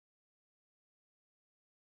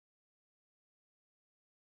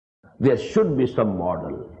there should be some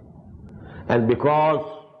model. And because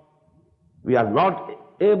we are not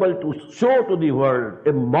able to show to the world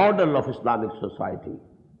a model of Islamic society,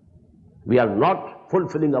 we are not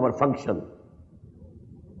fulfilling our function.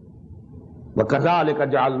 وَكَذَلِكَ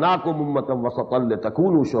جَعَلْنَاكُمْ أُمَّةً وَسَطًا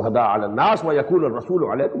لِتَكُونُوا شُهَدَاءَ عَلَى النَّاسِ وَيَكُونَ الرَّسُولُ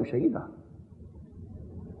عَلَيْكُمْ شَهِيدًا.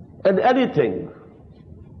 And anything,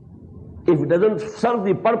 if it doesn't serve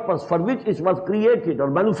the purpose for which it was created or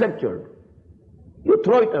manufactured, you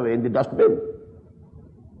throw it away in the dustbin.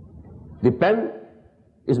 The pen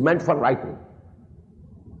is meant for writing.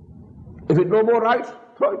 If it no more writes,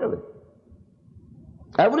 throw it away.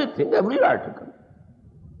 Everything, every article.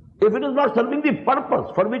 If it is not serving the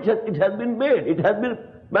purpose for which it has been made, it has been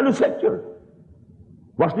manufactured,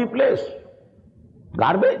 what's the place?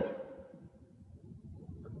 Garbage.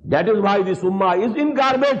 That is why this ummah is in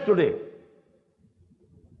garbage today.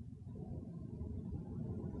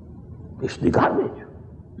 It's the garbage.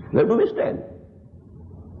 Where do we stand?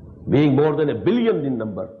 Being more than 1 billion in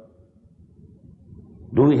number,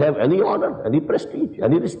 do we have any honor, any prestige,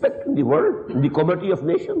 any respect in the world, in the community of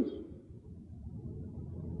nations?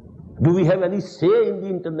 Do we have any say in the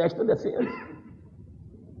international affairs?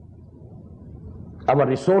 Our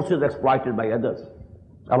resources exploited by others.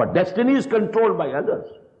 Our destiny is controlled by others.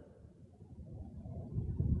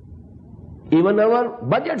 Even our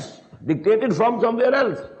budgets dictated from somewhere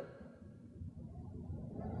else.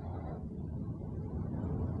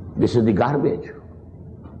 This is the garbage.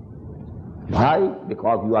 Why?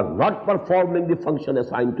 Because you are not performing the function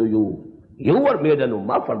assigned to you. You were made an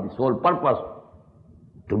ummah for the sole purpose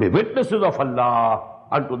to be witnesses of Allah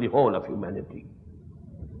unto the whole of humanity.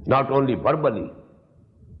 Not only verbally,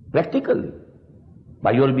 practically,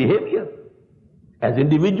 by your behavior, as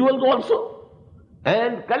individuals also,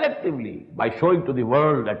 and collectively, by showing to the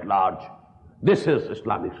world at large, this is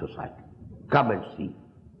Islamic society. Come and see.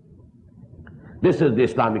 This is the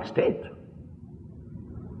Islamic state.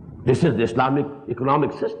 This is the Islamic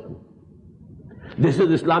economic system. This is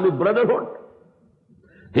Islamic brotherhood.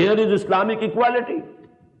 Here is Islamic equality,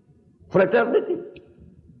 fraternity.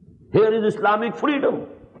 Here is Islamic freedom.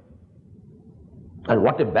 And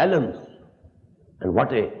what a balance, and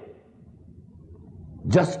what a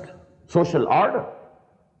just social order.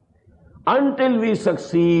 Until we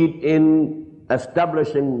succeed in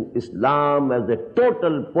establishing Islam as a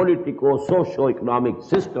total politico-socio-economic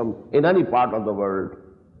system in any part of the world,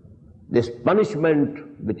 this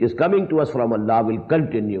punishment which is coming to us from Allah will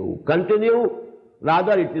continue.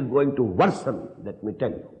 Rather it is going to worsen, let me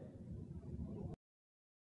tell you.